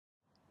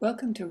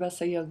Welcome to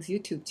RussaYog's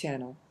YouTube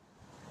channel.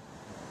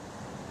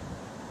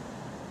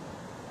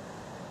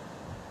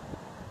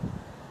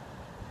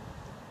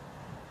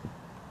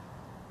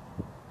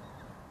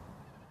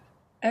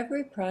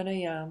 Every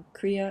pranayam,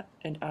 kriya,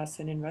 and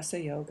asana in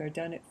RussaYog are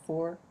done at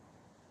 4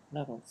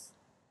 levels: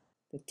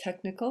 the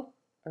technical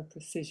or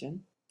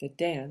precision, the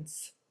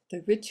dance,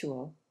 the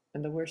ritual,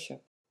 and the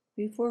worship.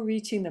 Before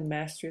reaching the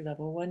mastery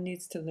level, one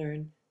needs to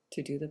learn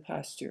to do the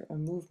posture or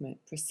movement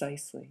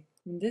precisely.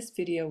 In this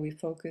video, we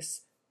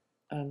focus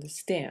on the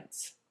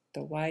stance,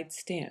 the wide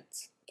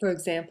stance. For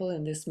example,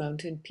 in this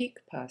mountain peak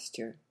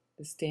posture,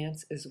 the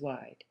stance is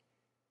wide.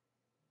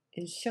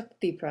 In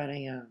Shakti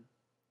pranayam,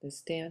 the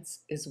stance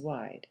is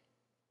wide,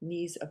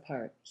 knees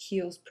apart,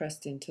 heels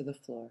pressed into the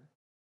floor.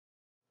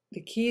 The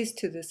keys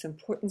to this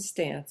important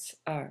stance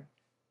are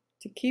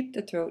to keep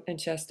the throat and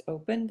chest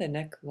open, the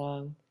neck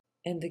long,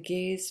 and the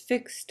gaze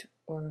fixed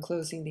or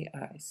closing the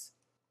eyes.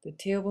 The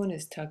tailbone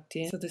is tucked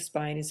in so the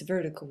spine is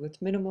vertical with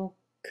minimal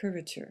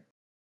curvature.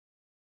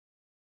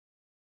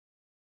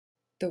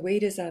 The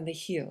weight is on the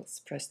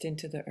heels, pressed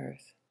into the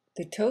earth.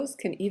 The toes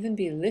can even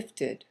be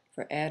lifted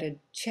for added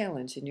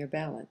challenge in your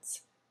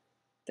balance.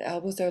 The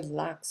elbows are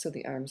locked so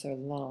the arms are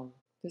long.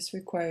 This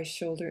requires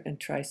shoulder and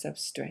tricep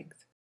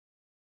strength.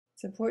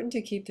 It's important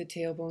to keep the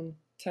tailbone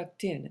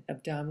tucked in,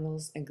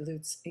 abdominals and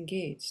glutes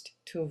engaged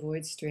to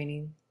avoid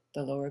straining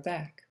the lower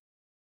back.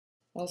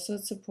 Also,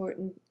 it's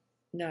important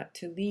not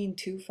to lean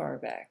too far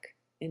back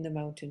in the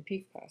mountain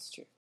peak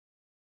posture.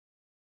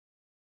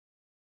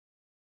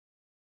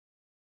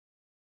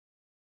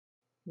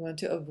 You want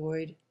to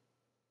avoid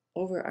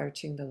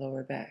overarching the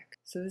lower back,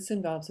 so this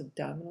involves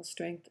abdominal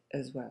strength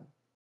as well.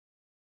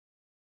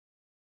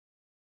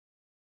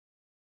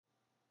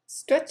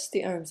 Stretch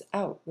the arms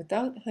out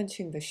without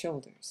hunching the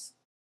shoulders.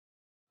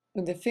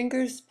 With the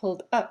fingers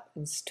pulled up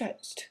and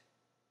stretched,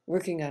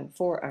 working on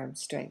forearm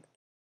strength.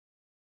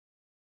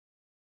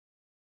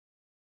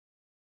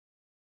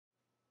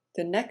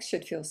 The neck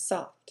should feel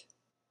soft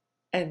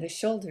and the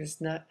shoulders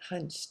not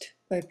hunched.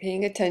 By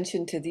paying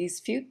attention to these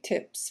few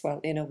tips while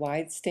in a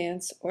wide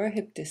stance or a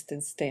hip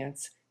distance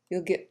stance,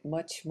 you'll get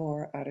much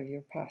more out of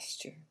your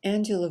posture.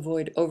 And you'll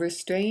avoid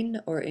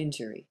overstrain or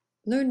injury.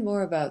 Learn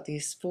more about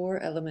these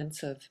 4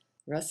 elements of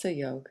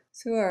RussaYog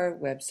through our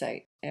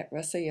website at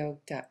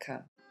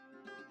russayog.com.